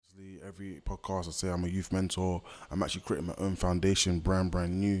every podcast I say I'm a youth mentor. I'm actually creating my own foundation, brand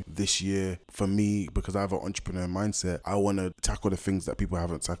new this year. For me, because I have an entrepreneur mindset, I want to tackle the things that people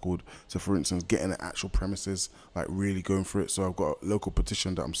haven't tackled. So for instance, getting the actual premises, like really going for it. So I've got a local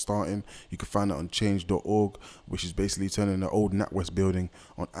petition that I'm starting. You can find it on change.org, which is basically turning the old NatWest building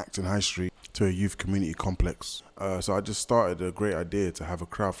on Acton High Street to a youth community complex. So I just started a great idea to have a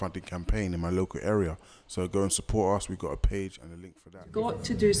crowdfunding campaign in my local area. So go and support us. We've got a page and a link for that. Got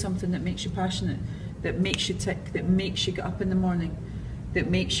to do something that makes you passionate, that makes you tick, that makes you get up in the morning, that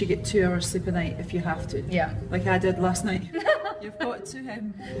makes you get 2 hours sleep a night if you have to. Yeah. Like I did last night. You've got to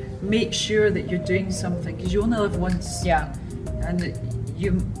make sure that you're doing something, because you only live once. Yeah. And that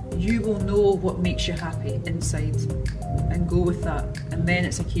you will know what makes you happy inside, and go with that. And then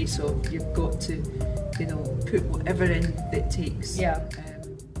it's a case of you've got to, put whatever in that it takes. Yeah.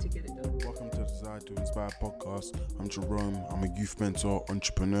 To get it done. Welcome to the Desire to Inspire podcast. I'm Jerome. I'm a youth mentor,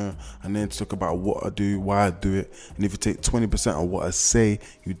 entrepreneur, and then to talk about what I do, why I do it. And if you take 20% of what I say,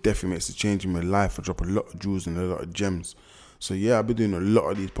 you definitely makes a change in my life. I drop a lot of jewels and a lot of gems. So yeah, I've been doing a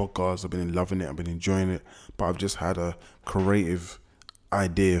lot of these podcasts. I've been loving it. I've been enjoying it. But I've just had a creative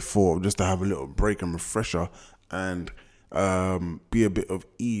idea for just to have a little break and refresher and be a bit of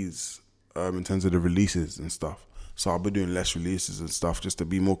ease in terms of the releases and stuff. So I'll be doing less releases and stuff just to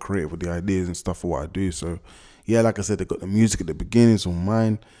be more creative with the ideas and stuff for what I do. So yeah, like I said, I got the music at the beginning, it's all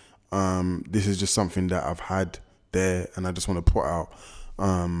mine. This is just something that I've had there and I just want to put out.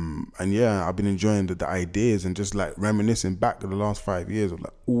 And yeah, I've been enjoying the ideas and just like reminiscing back to the last 5 years of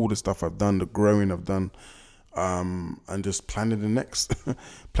like all the stuff I've done, the growing I've done, and just planning the next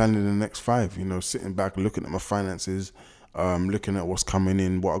 5, sitting back, looking at my finances, looking at what's coming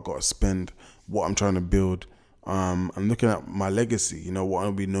in, what I got to spend, what I'm trying to build, and looking at my legacy, what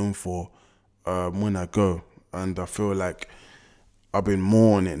I'll be known for, when I go. And I feel like I've been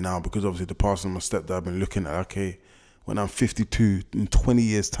more on it now because obviously the passing of my stepdad, I've been looking at, okay, when I'm 52, in 20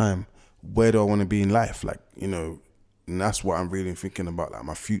 years time, where do I want to be in life? And that's what I'm really thinking about, like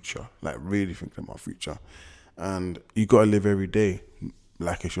my future, really thinking about my future. And you got to live every day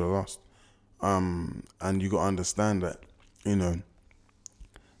like it's your last. And you got to understand that,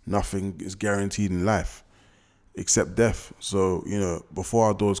 nothing is guaranteed in life except death. So, before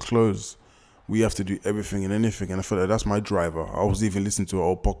our doors close, we have to do everything and anything. And I feel like that's my driver. I was even listening to an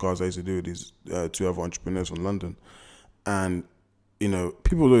old podcast I used to do with these 2 other entrepreneurs from London. And,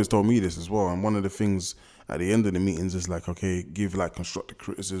 people always told me this as well. And one of the things at the end of the meetings is like, okay, give like constructive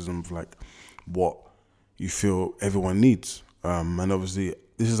criticism of like what you feel everyone needs. And obviously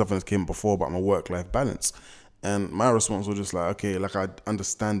this is something that came before about my work-life balance. And my response was just like, okay, like I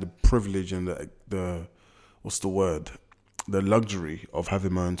understand the privilege and the luxury of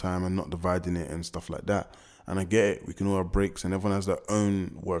having my own time and not dividing it and stuff like that. And I get it. We can all have breaks and everyone has their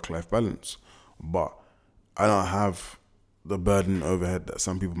own work-life balance. But I don't have the burden overhead that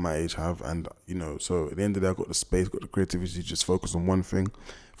some people my age have. And, so at the end of the day, I've got the space, got the creativity to just focus on one thing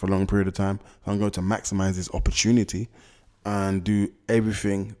for a long period of time. So I'm going to maximize this opportunity and do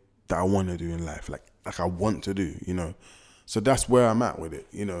everything that I want to do in life. Like I want to do, So that's where I'm at with it,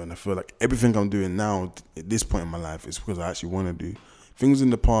 and I feel like everything I'm doing now at this point in my life is because I actually want to do. Things in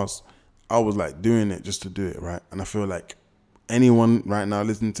the past, I was like doing it just to do it, right? And I feel like anyone right now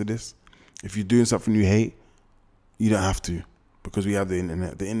listening to this, if you're doing something you hate, you don't have to, because we have the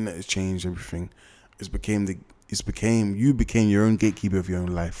internet. The internet has changed everything. You became your own gatekeeper of your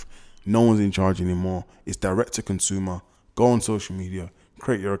own life. No one's in charge anymore. It's direct to consumer. Go on social media,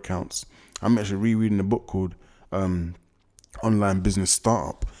 create your accounts. I'm actually rereading a book called Online Business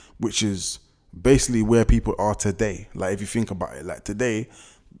Startup, which is basically where people are today. Like if you think about it, like today,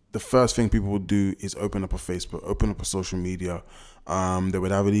 the first thing people would do is open up a Facebook, open up a social media. They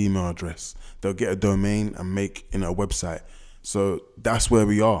would have an email address. They'll get a domain and make a website. So that's where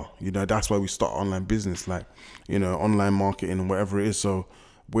we are. That's why we start online business, online marketing and whatever it is. So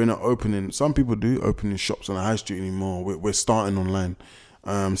we're not opening. Some people do opening shops on the high street anymore. We're starting online.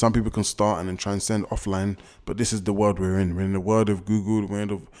 Some people can start and then transcend offline, but this is the world we're in. We're in the world of Google, the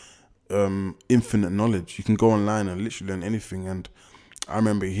world of infinite knowledge. You can go online and literally learn anything. And I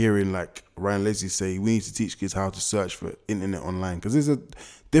remember hearing like Ryan Leslie say, we need to teach kids how to search for internet online, because there's a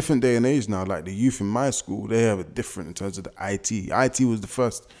different day and age now. Like the youth in my school, they have it different in terms of the IT. IT was the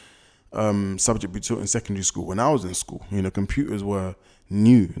first subject we taught in secondary school when I was in school. Computers were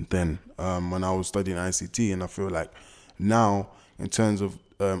new then when I was studying ICT, and I feel like now, in terms of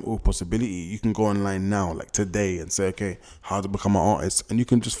all possibility, you can go online now, like today, and say, okay, how to become an artist, and you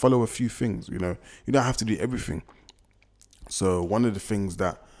can just follow a few things. You don't have to do everything. So one of the things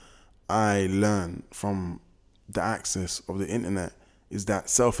that I learned from the access of the internet is that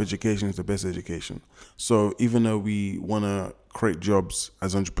self-education is the best education. So even though we want to create jobs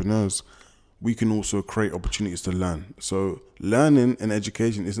as entrepreneurs, we can also create opportunities to learn. So learning and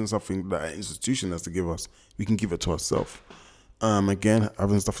education isn't something that an institution has to give us. We can give it to ourselves. Again,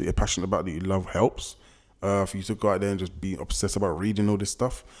 having stuff that you're passionate about, that you love, helps. For you to go out there and just be obsessed about reading all this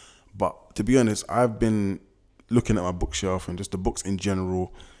stuff. But to be honest, I've been looking at my bookshelf and just the books in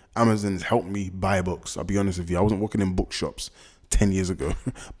general. Amazon has helped me buy books. I'll be honest with you. I wasn't working in bookshops 10 years ago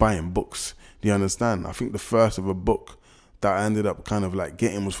buying books. Do you understand? I think the first of a book that I ended up kind of like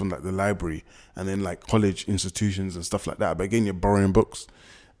getting was from like the library and then like college institutions and stuff like that. But again, you're borrowing books.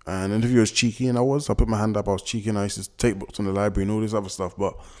 And if you was cheeky, and I put my hand up, I was cheeky and I used to take books from the library and all this other stuff.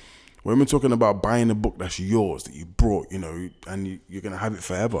 But when we're talking about buying a book that's yours, that you brought, and you're going to have it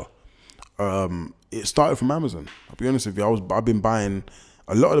forever, it started from Amazon. I'll be honest with you, I've been buying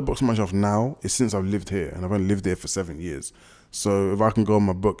a lot of the books on my shelf now is since I've lived here, and I've only lived here for 7 years. So if I can go on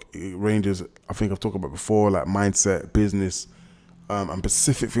my book, it ranges, I think I've talked about before, like mindset, business, and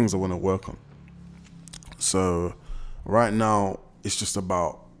specific things I want to work on. So right now, it's just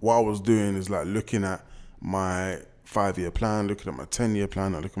about what I was doing is like looking at my 5-year plan, looking at my 10-year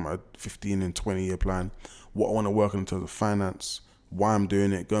plan, looking at my 15 and 20-year plan, what I want to work on in terms of finance, why I'm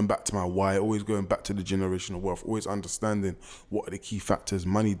doing it, going back to my why, always going back to the generational wealth, always understanding what are the key factors.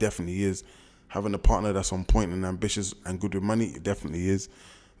 Money definitely is. Having a partner that's on point and ambitious and good with money, it definitely is.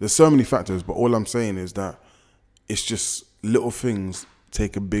 There's so many factors, but all I'm saying is that it's just little things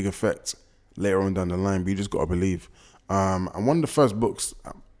take a big effect later on down the line, but you just got to believe. And one of the first books,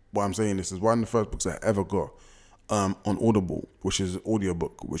 why I'm saying this is one of the first books I ever got on Audible, which is an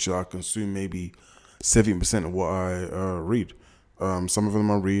audiobook, which I consume maybe 70% of what I read. Some of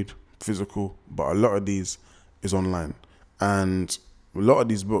them I read physical, but a lot of these is online. And a lot of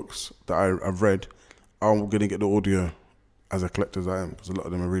these books that I've read, I'm going to get the audio as a collector as I am, because a lot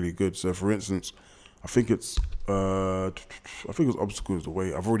of them are really good. So for instance, I think it's Obstacles the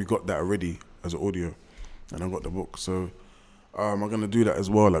Way. I've already got that already as an audio, and I've got the book. So I'm going to do that as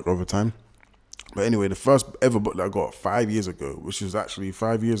well, like over time. But anyway, the first ever book that I got 5 years ago, which is actually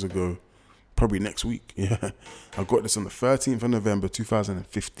 5 years ago, probably next week. Yeah, I got this on the 13th of November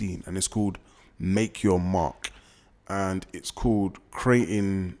 2015, and it's called Make Your Mark, and it's called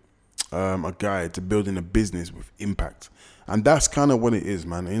Creating a Guide to Building a Business with Impact. And that's kind of what it is,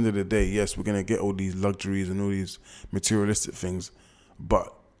 man. At the end of the day, yes, we're gonna get all these luxuries and all these materialistic things,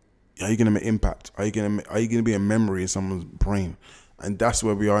 but are you gonna make impact? Are you gonna be a memory in someone's brain? And that's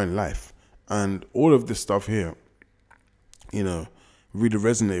where we are in life. And all of this stuff here, really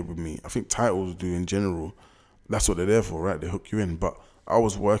resonated with me. I think titles do in general. That's what they're there for, right? They hook you in. But I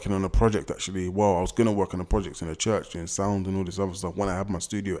was working on a project actually. Well, I was going to work on a project in a church doing sound and all this other stuff when I had my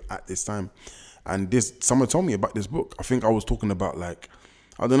studio at this time. And someone told me about this book. I think I was talking about I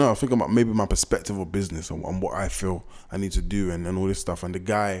think about maybe my perspective of business and what I feel I need to do and all this stuff. And the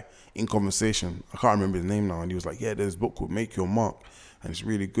guy in conversation, I can't remember his name now, and he was like, yeah, there's a book called Make Your Mark, and it's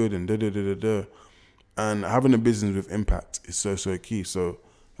really good and da-da-da-da-da. And having a business with impact is so, so key. So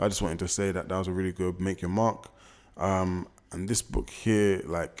I just wanted to say that was a really good Make Your Mark. And this book here,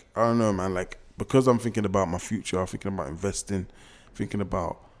 I don't know, man, because I'm thinking about my future, I'm thinking about investing, thinking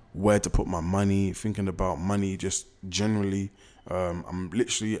about where to put my money, thinking about money just generally. I'm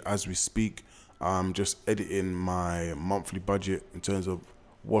literally, as we speak, I'm just editing my monthly budget in terms of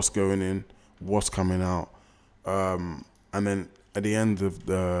what's going in, what's coming out. And then at the end of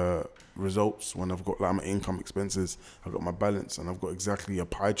the results, when I've got my income, expenses, I've got my balance, and I've got exactly a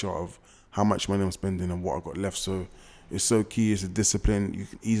pie chart of how much money I'm spending and what I've got left. So it's so key. It's a discipline. You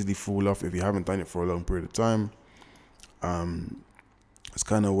can easily fall off if you haven't done it for a long period of time. It's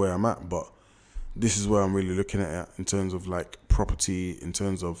kind of where I'm at, but this is where I'm really looking at in terms of property, in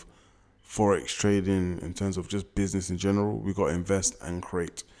terms of forex trading, in terms of just business in general. We've got to invest and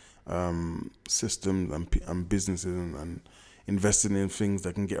create systems and businesses and investing in things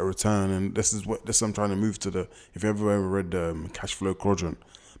that can get a return. And this is I'm trying to move to if you ever read Cash Flow Quadrant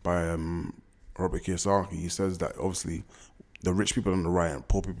by Robert Kiyosaki, he says that obviously the rich people on the right and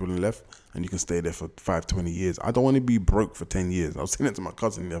poor people on the left, and you can stay there for 20 years. I don't want to be broke for 10 years. I was saying it to my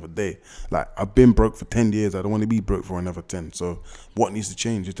cousin the other day. I've been broke for 10 years. I don't want to be broke for another 10. So what needs to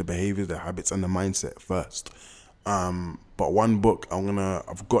change is the behaviors, the habits, and the mindset first. But one book I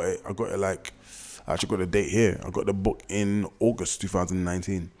got it I actually got the date here. I got the book in August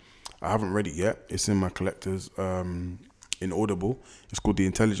 2019. I haven't read it yet. It's in my collectors in Audible. It's called The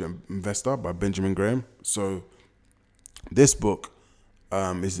Intelligent Investor by Benjamin Graham. So this book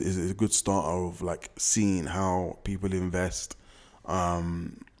is a good start of seeing how people invest,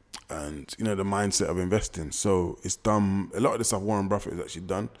 and the mindset of investing. So it's done. A lot of the stuff Warren Buffett has actually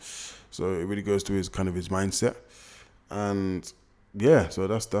done. So it really goes to his mindset, and yeah. So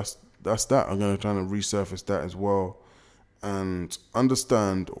that's that. I'm gonna try to resurface that as well, and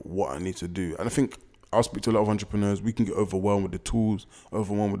understand what I need to do. And I think I'll speak to a lot of entrepreneurs. We can get overwhelmed with the tools,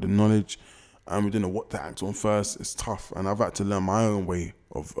 overwhelmed with the knowledge, and we don't know what to act on first. It's tough, and I've had to learn my own way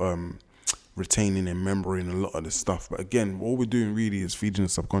of retaining and remembering a lot of this stuff. But again, what we're doing really is feeding the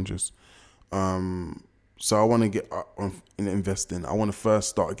subconscious. So I want to get in investing. I want to first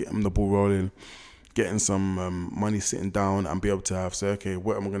start getting the ball rolling, getting some money sitting down, and be able to say, okay,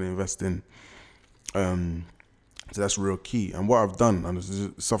 what am I going to invest in? So that's real key. And what I've done, and this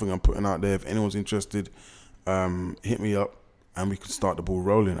is something I'm putting out there, if anyone's interested, hit me up and we can start the ball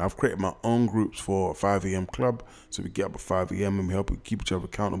rolling. I've created my own groups for 5 a.m. club. So we get up at 5 a.m. and we help keep each other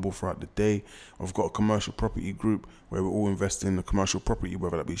accountable throughout the day. I've got a commercial property group where we're all investing in the commercial property,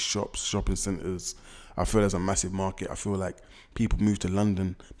 whether that be shops, shopping centres. I feel there's a massive market. I feel like people move to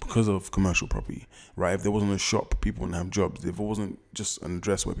London because of commercial property, right? If there wasn't a shop, people wouldn't have jobs. If it wasn't just an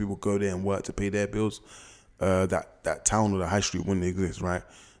address where people go there and work to pay their bills, that town or the high street wouldn't exist, right?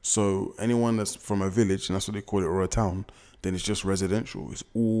 So anyone that's from a village, and that's what they call it, or a town, then it's just residential. It's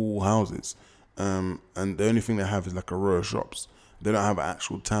all houses. And the only thing they have is like a row of shops. They don't have an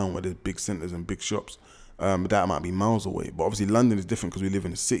actual town where there's big centres and big shops. That might be miles away. But obviously London is different because we live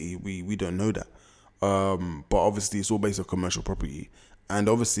in a city. We don't know that. But obviously it's all based on commercial property. And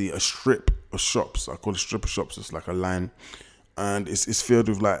obviously a strip of shops, I call it strip of shops, it's like a line. And it's filled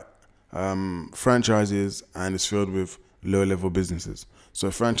with like franchises, and it's filled with low-level businesses. So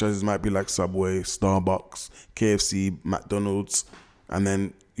franchises might be like Subway, Starbucks, KFC, McDonald's, and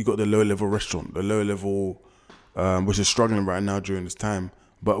then you got the low-level restaurant, the low-level, which is struggling right now during this time.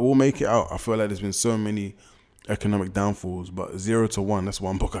 But we'll make it out. I feel like there's been so many economic downfalls, but 0 to 1, that's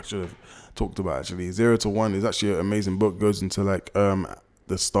one book I should have talked about actually. 0 to 1 is actually an amazing book. Goes into like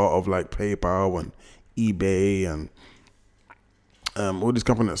the start of like PayPal and eBay and all these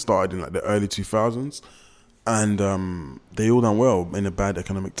companies that started in like the early 2000s, and they all done well in a bad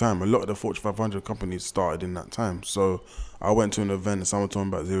economic time. A lot of the Fortune 500 companies started in that time. So I went to an event and someone told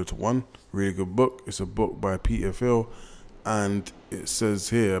me about 0 to 1. Really good book. It's a book by Peter Thiel, and it says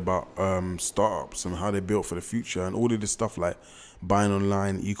here about startups and how they built for the future and all of this stuff like buying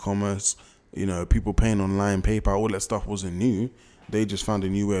online, e-commerce, people paying online, PayPal, all that stuff wasn't new. They just found a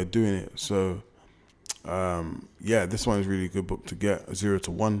new way of doing it. So this one is really a good book to get, 0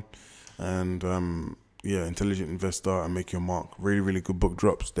 to 1, and Intelligent Investor and Make Your Mark. Really, really good book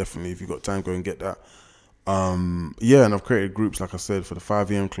drops. Definitely, if you've got time, go and get that. And I've created groups, like I said, for the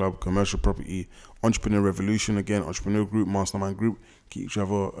 5 a.m. club, commercial property, entrepreneur revolution, again, entrepreneur group, mastermind group, keep each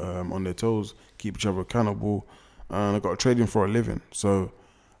other on their toes, keep each other accountable. And I've got trading for a living. So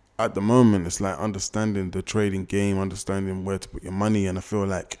at the moment, it's like understanding the trading game, understanding where to put your money. And I feel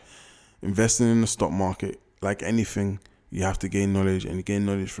like investing in the stock market, like anything, you have to gain knowledge, and you gain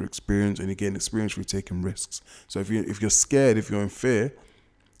knowledge through experience, and you gain experience through taking risks. So if you're scared, if you're in fear,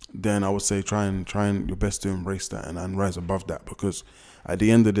 then I would say try and your best to embrace that and rise above that, because at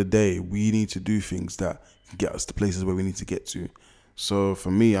the end of the day, we need to do things that get us to places where we need to get to. So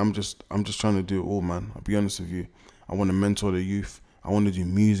for me, I'm just trying to do it all, man. I'll be honest with you. I want to mentor the youth. I want to do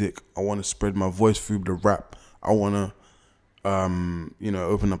music. I want to spread my voice through the rap. I want to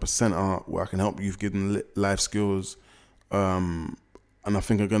open up a center where I can help youth, give them life skills. And I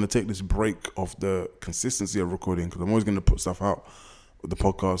think I'm going to take this break of the consistency of recording, because I'm always going to put stuff out with the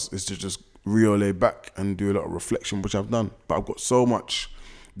podcast, is to just relay back and do a lot of reflection, which I've done. But I've got so much.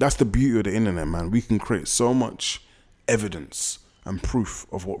 That's the beauty of the internet, man. We can create so much evidence and proof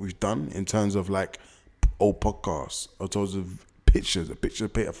of what we've done in terms of like old podcasts, in terms of pictures. A picture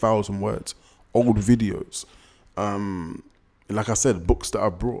paint 1,000 words, old videos. Like I said, books that I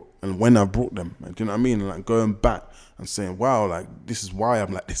brought and when I brought them. Do you know what I mean? And like going back and saying, wow, like this is why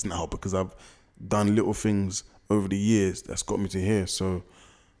I'm like this now, because I've done little things over the years that's got me to here. So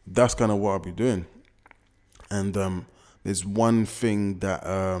that's kind of what I'll be doing. And there's one thing that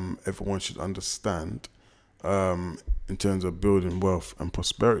everyone should understand in terms of building wealth and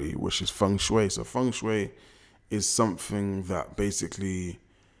prosperity, which is feng shui. So feng shui is something that basically,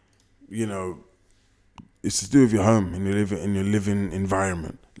 it's to do with your home and your living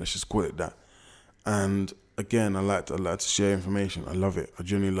environment. Let's just call it that. And again, I like to share information. I love it. I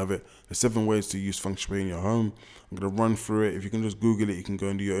genuinely love it. There's 7 ways to use feng shui in your home. I'm gonna run through it. If you can just Google it, you can go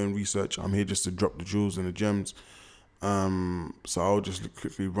and do your own research. I'm here just to drop the jewels and the gems. So I'll just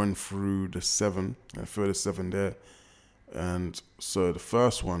quickly run through the 7. I feel the 7 there. And so the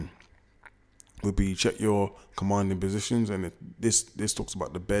first one would be check your commanding positions, and this talks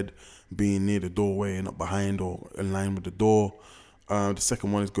about the bed being near the doorway and not behind or in line with the door. The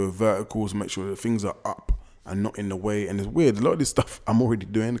second one is go vertical, so make sure that things are up and not in the way. And it's weird, a lot of this stuff I'm already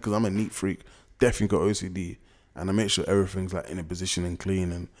doing because I'm a neat freak, definitely got OCD, and I make sure everything's like in a position and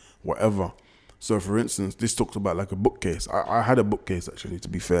clean and whatever. So for instance, this talks about like a bookcase. I had a bookcase actually, to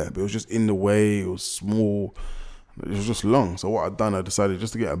be fair, but it was just in the way, it was small, it was just long. So what I'd done, I decided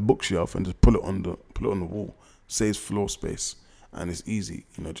just to get a bookshelf and just put it on the wall. Saves floor space and it's easy,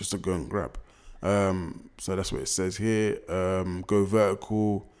 just to go and grab. So that's what it says here. Go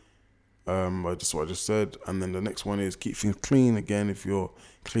vertical. Just what I just said. And then the next one is keep things clean. Again, if you're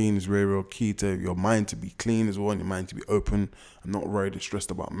clean is very, real key to your mind to be clean as well, and your mind to be open and not worried and stressed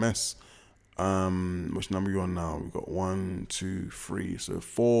about mess. Which number are you on now? We've got 1, 2, 3. So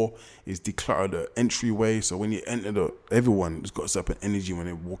 4 is declutter the entryway. So when you enter everyone has got a certain energy when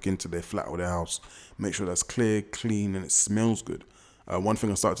they walk into their flat or their house. Make sure that's clear, clean, and it smells good. One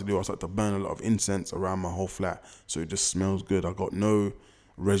thing I started to do, I started to burn a lot of incense around my whole flat, so it just smells good. I got no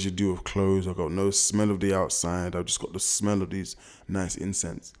residue of clothes. I got no smell of the outside. I just got the smell of these nice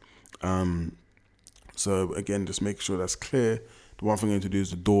incense. So again, just make sure that's clear. The one thing I'm going to do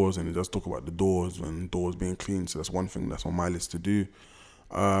is the doors, and it does talk about the doors and doors being clean. So that's one thing that's on my list to do.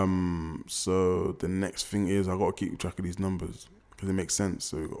 So the next thing is I got to keep track of these numbers because it makes sense.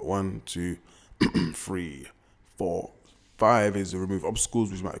 So we've got 1, 2, 3, 4, 5 is to remove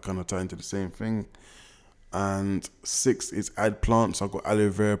obstacles, which might kind of tie into the same thing. And 6 is add plants. I've got aloe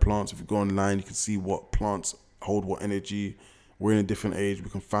vera plants. If you go online, you can see what plants hold what energy. We're in a different age. We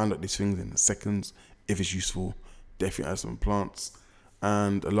can find out these things in seconds if it's useful. Definitely add some plants.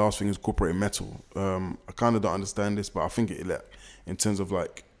 And the last thing is incorporate metal. I kind of don't understand this, but I think it like in terms of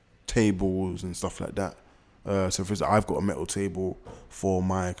like tables and stuff like that. So for instance, I've got a metal table for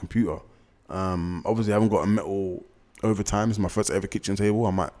my computer. Obviously I haven't got a metal over time. It's my first ever kitchen table.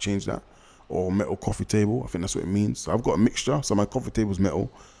 I might change that. Or metal coffee table. I think that's what it means. So I've got a mixture. So my coffee table is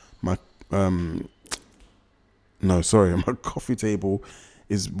metal. My coffee table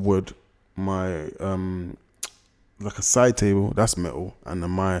is wood. My like a side table, that's metal, and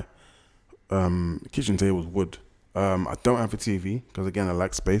then my kitchen table is wood. I don't have a TV because again I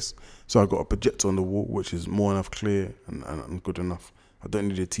like space, so I got a projector on the wall, which is more enough clear and good enough. I don't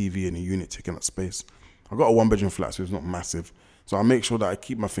need a TV and a unit taking up space. I got a 1-bedroom flat, so it's not massive. So I make sure that I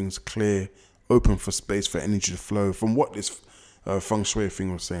keep my things clear, open for space for energy to flow. From what this feng shui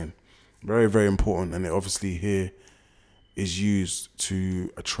thing was saying, very, very important, and it obviously here is used to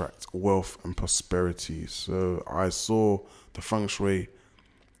attract wealth and prosperity. So I saw the feng shui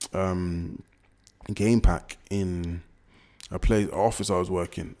game pack in a office I was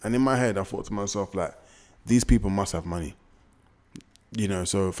working, and in my head I thought to myself, like, these people must have money,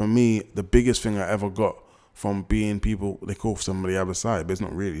 so for me the biggest thing I ever got from being people, they call somebody other side, but it's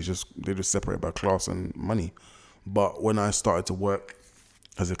not really, they're just separated by class and money. But when I started to work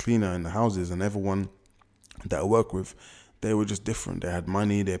as a cleaner in the houses, and everyone that I work with, they were just different. They had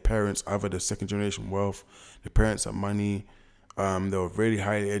money. Their parents, either the second generation wealth, their parents had money. They were really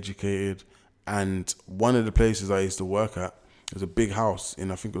highly educated. And one of the places I used to work at was a big house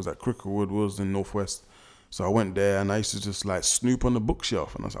I think it was at Cricklewood, was in Northwest. So I went there and I used to just like snoop on the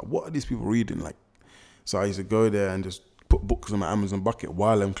bookshelf, and I was like, what are these people reading? Like, so I used to go there and just put books in my Amazon bucket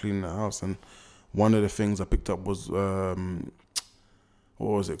while I'm cleaning the house. And one of the things I picked up was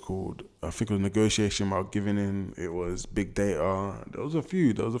what was it called? I think it was Negotiation About Giving In. It was Big Data. There was a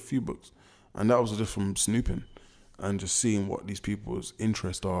few books. And that was just from snooping and just seeing what these people's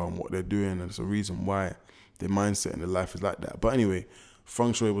interests are and what they're doing. And it's a reason why their mindset and their life is like that. But anyway,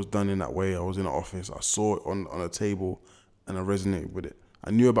 feng shui was done in that way. I was in an office. I saw it on a table and I resonated with it. I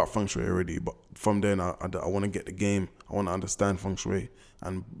knew about feng shui already, but from then I want to get the game. I want to understand feng shui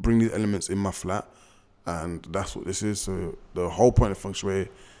and bring these elements in my flat. And that's what this is. So the whole point of feng shui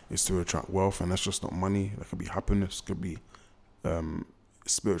is to attract wealth, and that's just not money. That could be happiness, could be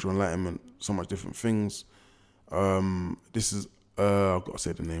spiritual enlightenment, so much different things. This is I've got to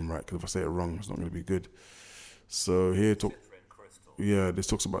say the name right, because if I say it wrong, it's not going to be good. So here this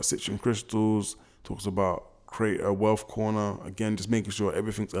talks about citrine crystals, talks about create a wealth corner. Again, just making sure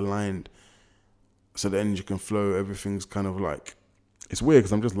everything's aligned so the energy can flow. Everything's kind of like, it's weird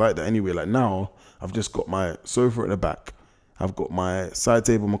because I'm just like that anyway. Like now, I've just got my sofa at the back. I've got my side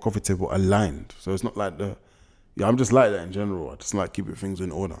table, my coffee table aligned. So it's not like I'm just like that in general. I just like keeping things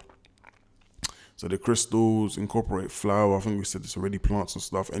in order. So the crystals incorporate flower. I think we said this already, plants and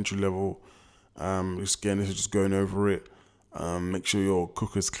stuff, entry level. This is just going over it. Make sure your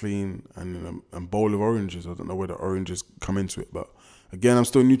cooker's clean, and bowl of oranges. I don't know where the oranges come into it, but again, I'm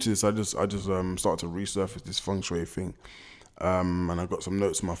still new to this. I just started to resurface this feng shui thing. And I got some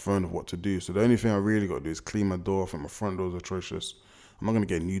notes on my phone of what to do. So the only thing I really got to do is clean my door. I think my front door is atrocious. I'm not going to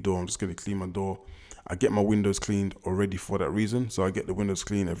get a new door. I'm just going to clean my door. I get my windows cleaned already for that reason. So I get the windows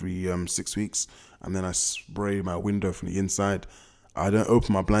cleaned every 6 weeks. And then I spray my window from the inside. I don't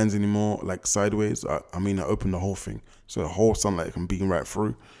open my blinds anymore, like sideways. I open the whole thing. So the whole sunlight can beam right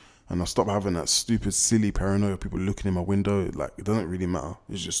through. And I stop having that stupid, silly paranoia of people looking in my window. Like, it doesn't really matter.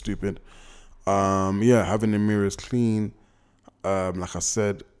 It's just stupid. Having the mirrors clean, like I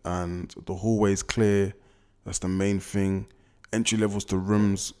said, and the hallway's clear. That's the main thing. Entry levels to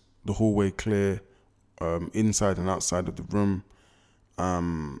rooms, the hallway clear, inside and outside of the room.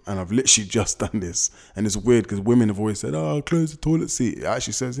 And I've literally just done this. And it's weird because women have always said, oh, close the toilet seat. It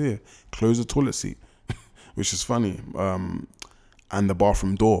actually says here, close the toilet seat, which is funny. And the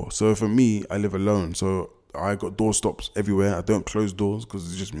bathroom door. So for me, I live alone. So I got door stops everywhere. I don't close doors because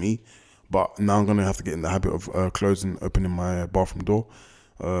it's just me. But now I'm going to have to get in the habit of opening my bathroom door.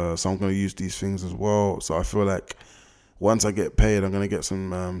 So I'm going to use these things as well. So I feel like once I get paid, I'm going to get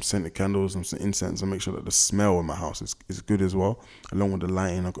some scented candles and some incense and make sure that the smell in my house is good as well. Along with the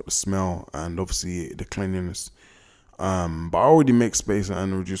lighting, I've got the smell and obviously the cleanliness. But I already make space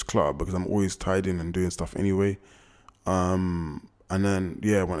and reduce clutter because I'm always tidying and doing stuff anyway. And then,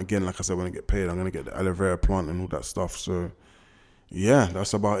 like I said, when I get paid, I'm going to get the aloe vera plant and all that stuff. So, yeah,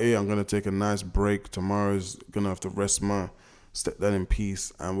 that's about it. I'm going to take a nice break. Tomorrow's going to have to rest my stepdad in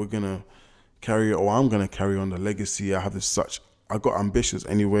peace. And I'm going to carry on the legacy. I got ambitious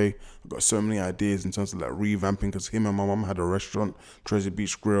anyway. I've got so many ideas in terms of like revamping because him and my mum had a restaurant, Treasure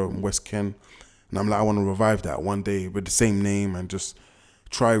Beach Grill in West Ken. And I'm like, I want to revive that one day with the same name and just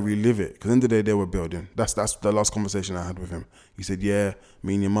try relive it. Because in the day they were building. That's the last conversation I had with him. He said, yeah,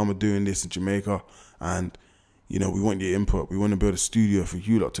 me and your mum are doing this in Jamaica and, you know, we want your input. We want to build a studio for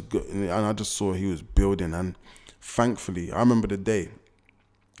you lot to go. And I just saw he was building. And thankfully, I remember the day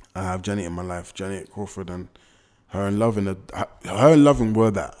I have Janet in my life, Janet Crawford, and her and Loving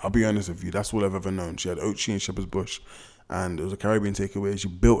were that. I'll be honest with you. That's all I've ever known. She had Ochi and Shepherd's Bush and it was a Caribbean takeaway. She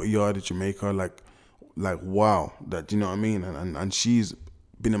built a yard in Jamaica. Like wow. That, you know what I mean? And she's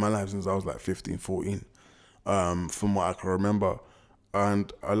been in my life since I was like 15, 14. From what I can remember,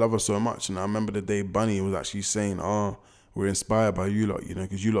 and I love her so much. And I remember the day Bunny was actually saying, "Oh, we're inspired by you lot, you know,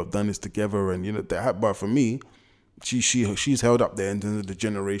 because you lot have done this together." And you know that. But for me, she's held up there in terms of the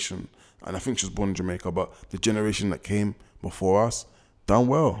generation, and I think she was born in Jamaica, but the generation that came before us done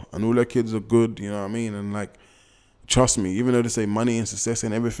well, and all their kids are good. You know what I mean? And like, trust me, even though they say money and success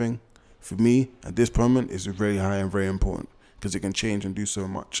and everything, for me at this moment is very high and very important because it can change and do so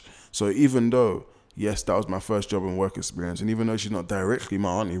much. So even though, yes, that was my first job and work experience. And even though she's not directly my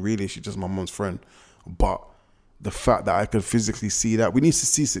auntie, really, she's just my mum's friend. But the fact that I could physically see that, we need to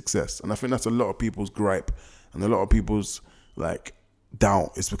see success. And I think that's a lot of people's gripe and a lot of people's like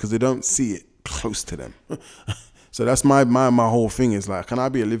doubt. It's because they don't see it close to them. So that's my whole thing is like, can I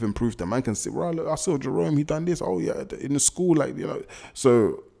be a living proof that man can see, well, look, I saw Jerome, he done this. Oh yeah, in the school, like, you know.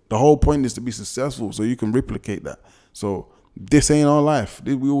 So the whole point is to be successful so you can replicate that. So this ain't our life.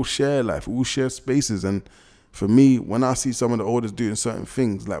 We all share life. We all share spaces. And for me, when I see some of the oldest doing certain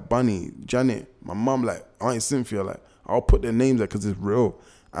things, like Bunny, Janet, my mum, like Auntie Cynthia, like I'll put their names there because it's real.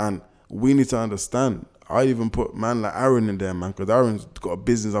 And we need to understand. I even put man like Aaron in there, man, because Aaron's got a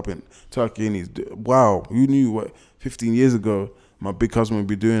business up in Turkey and he's, wow, you knew what 15 years ago my big cousin would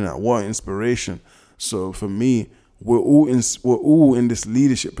be doing that. What inspiration. So for me, we're all in this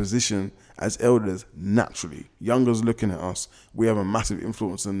leadership position as elders naturally. Youngers looking at us, we have a massive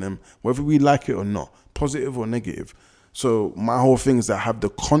influence on them, whether we like it or not, positive or negative. So my whole thing is that I have the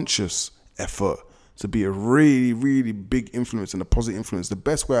conscious effort to be a really, really big influence and a positive influence the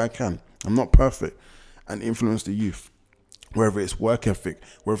best way I can. I'm not perfect. And influence the youth, whether it's work ethic,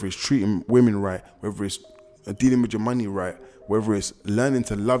 whether it's treating women right, whether it's dealing with your money right, whether it's learning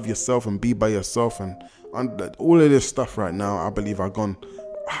to love yourself and be by yourself, and all of this stuff right now, I believe I've gone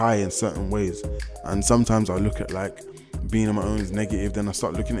high in certain ways. And sometimes I look at like being on my own is negative, then I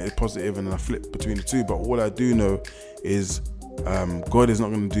start looking at it positive and then I flip between the two. But all I do know is God is not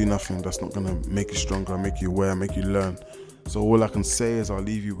going to do nothing that's not going to make you stronger, make you aware, make you learn. So all I can say is I'll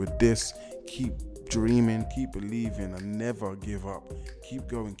leave you with this. Keep dreaming, keep believing, and never give up. Keep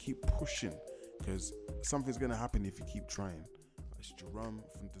going, keep pushing, because something's going to happen if you keep trying. It's Jerome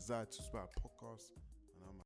from Desire to Inspire Podcast.